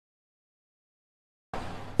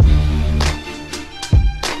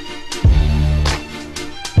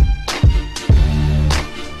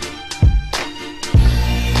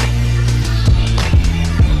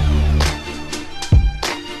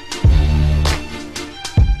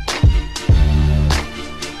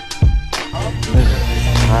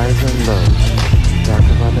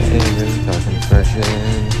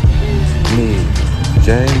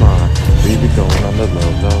JMont, we be going on the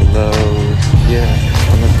lows, yeah,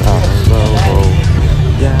 on the low,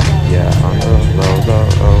 yeah, on the low,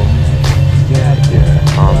 yeah,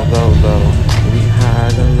 on the low, we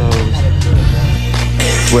high and lows.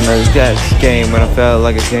 When I got this game, when I felt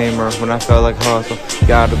like a gamer, when I felt like hustle,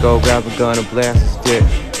 gotta go grab a gun and blast a stick.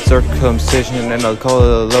 Circumcision and I'll call it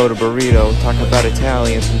a load of burrito. Talk about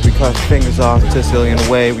Italians, we cut fingers off Sicilian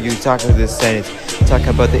way. We talk about the Senate. Talk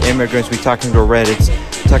about the immigrants, we talking to Reddits.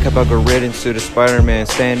 Talk about good riddance to the Spider-Man,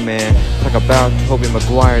 Sandman. Talk about Tobey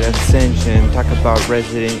Maguire, that's Ascension. Talk about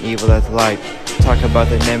Resident Evil, that's light. Talk about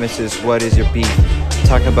the nemesis, what is your beef?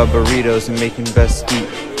 Talk about burritos and making best skeet.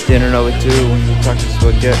 Didn't know what to do when you talk to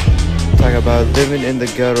spaghetti. Talk about living in the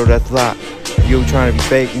ghetto, that's lot. You trying to be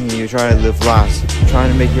fake and you trying to live lies.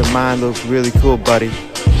 Trying to make your mind look really cool, buddy.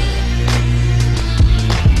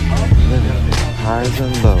 Living highs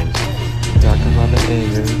and lows. Talking about the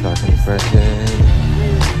anger, talking fresh and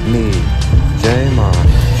me, JMont.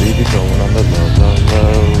 We be going on the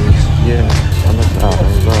lows, yeah, on the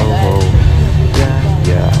low,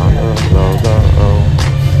 yeah, on the low,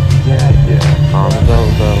 yeah, on the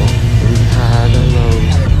low. We high and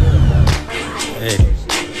lows.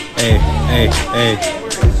 Hey.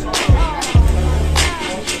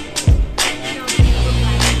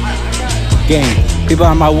 Gang, people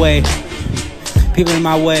on my way. People in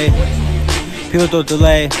my way. People don't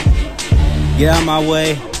delay. Get out of my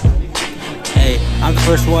way. Hey, I'm the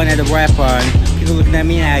first one at the rap on. People looking at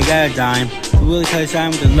me and I got a dime. We really cut a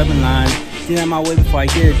time with the lemon line. Get out of my way before I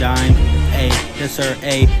get a dime. Hey, yes sir,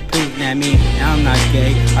 hey, people looking at me, and I'm not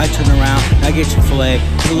gay. I turn around, and I get Chick-fil-A.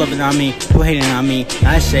 People loving on me, people hating on me, and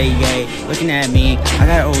I say yay. Looking at me, I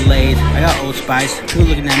got old Lay's, I got Old Spice. People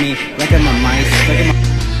looking at me, look at my mice, look at my...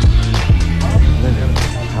 Living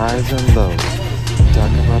highs and lows.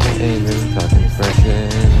 Talking about the anger, talking fresh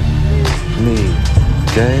and me,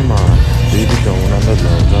 JMont. We be going on the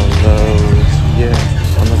lows, yeah,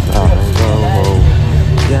 on the low,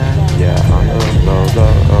 yeah, on the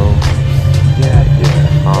low. Yeah,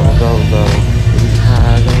 on the low, we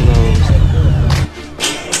high and lows.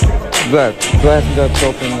 Blasting up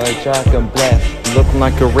open like shotgun blast. Looking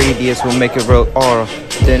like a radius will make it real aura.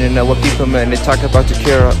 Didn't know what people meant. They talk about the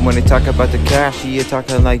cure. When they talk about the cash, you're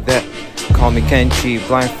talking like that. Call me Kenchi,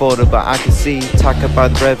 blindfolded, but I can see. Talk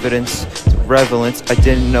about the relevance. I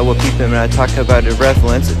didn't know what people meant. I talk about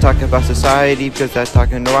irrelevance. I talk about society because that's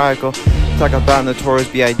talking radical. Talk about notorious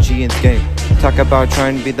B.I.G. in the game. Talk about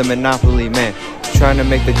trying to be the monopoly man. Trying to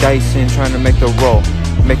make the dice and trying to make the roll.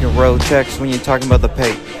 Making roll checks when you're talking about the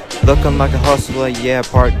pay. Looking like a hustler, yeah,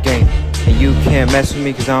 part game. And you can't mess with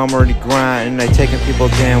me cause I'm already grinding. And I taking people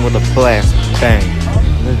down with a blast, bang.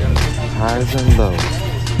 Living highs and lows.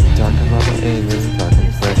 Talking about the anger,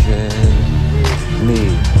 talking fresh and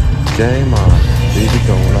me, JMont. We be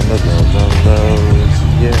going on the lows,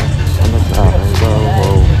 yeah, on the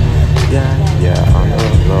low, yeah, on the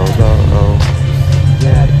low,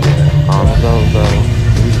 yeah, on the low.